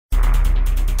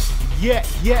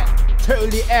Yeah,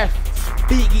 totally F.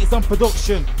 Beatgeekz on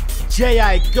production.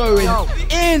 J.I. going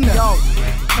in. Yo,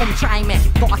 come try me.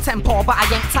 Got a tempo, but I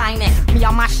ain't tiny. Me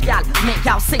a mash gal, make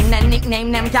gal sing then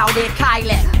nickname them gal they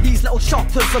Kylie. These little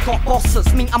shoppers have got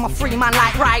bosses. Me, I'm a free man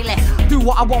like Riley. Do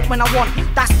what I want when I want.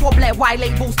 That's probably why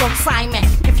labels don't sign me.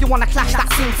 If you wanna clash,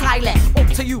 that's entirely up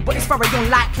to you, but it's very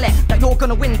unlikely that you're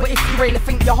gonna win. But if you really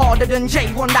think you're harder than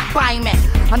Jay, one that buy me.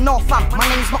 And no fam, my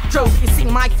name's not Joe. You see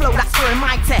my flow, that's very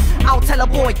mighty. I'll tell a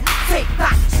boy, take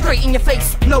that straight in your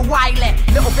face, no Wiley.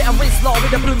 Little bit of Rizla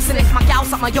with the blues in it. My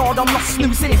gal's at my yard, I'm not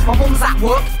snoozing it. My mum's at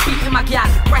work, beating my gal.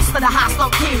 Rest of the house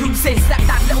don't care who's in. Step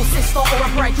that little sister or a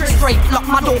brethren. Straight, lock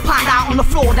my door, pound out on the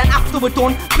floor. Then after we're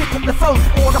done, pick up the phone,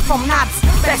 order from Nabs.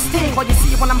 Best thing, what you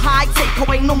see when I'm high, take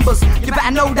away numbers. You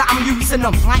better know that I'm using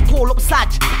them. Like call up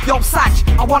Saj, yo Saj,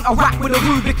 I want a rap with a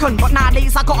Rubicon. But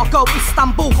nowadays I gotta go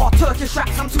Istanbul. Or Turkish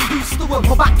raps, I'm too used to them.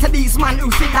 Go back to these man who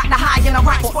think that they're high in the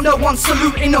raps, but no one's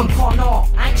saluting them. Oh no,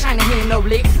 I ain't trying to hear no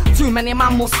lick. Too many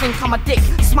man must think I'm a dick.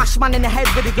 Smash man in the head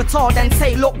with a guitar, then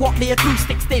say look what the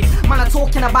acoustics did. Man are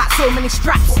talking about so many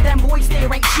straps, but them boys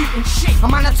there ain't shooting shit. A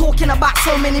man are talking about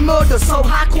so many murders, so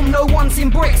how come no one's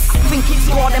in bricks? Think it's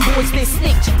God, them boys they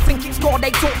snitch. Think it's God,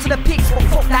 they talk to the pigs, but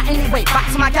fuck that anyway.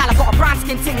 Back to my gal, I got a brown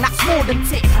skin thing that's more than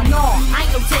tick. I know, I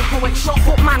ain't no takeaway shop,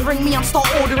 but man ring me and start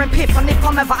ordering piff. And if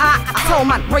I'm ever out, I tell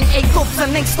man bring 8 cups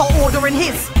and then start ordering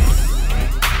his.